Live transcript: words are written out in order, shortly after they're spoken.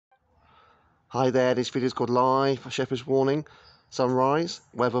Hi there, this video is called Live Shepherd's Warning Sunrise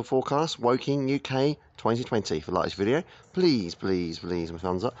Weather Forecast Woking UK 2020. If you like this video, please my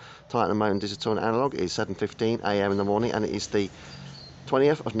thumbs up. Time at the moment, digital and analog, is 7:15 AM in the morning, and it is the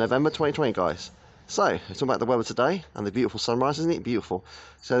 20th of November 2020, guys. So, we're talking about the weather today and the beautiful sunrise, isn't it? Beautiful.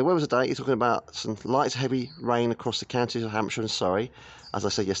 So the weather today, you're talking about some light to heavy rain across the counties of Hampshire and Surrey, as I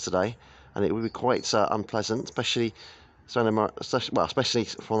said yesterday, and it will be quite unpleasant, especially from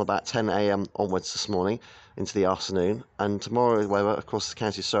about 10 AM onwards this morning into the afternoon. And tomorrow, the weather across the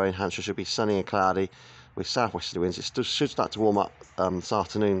county of Surrey and Hampshire should be sunny and cloudy with southwesterly winds. It should start to warm up this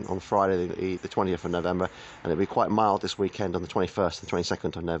afternoon on Friday, the 20th of November, and it'll be quite mild this weekend on the 21st and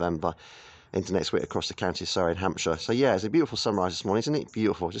 22nd of November into next week across the county of Surrey and Hampshire. So yeah, it's a beautiful sunrise this morning, isn't it?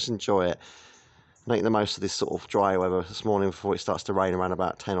 Beautiful. Just enjoy it. Make the most of this sort of dry weather this morning before it starts to rain around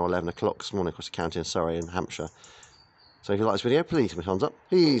about 10 or 11 o'clock this morning across the county of Surrey and Hampshire. So if you like this video, please give me a thumbs up.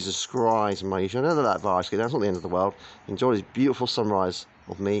 Please subscribe to my YouTube. I know that virus gets down, it's not the end of the world. Enjoy this beautiful sunrise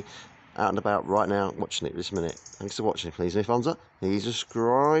of me out and about right now watching it this minute. Thanks for watching. Please give me a thumbs up. Please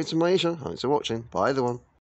subscribe to my YouTube. Thanks for watching. Bye everyone.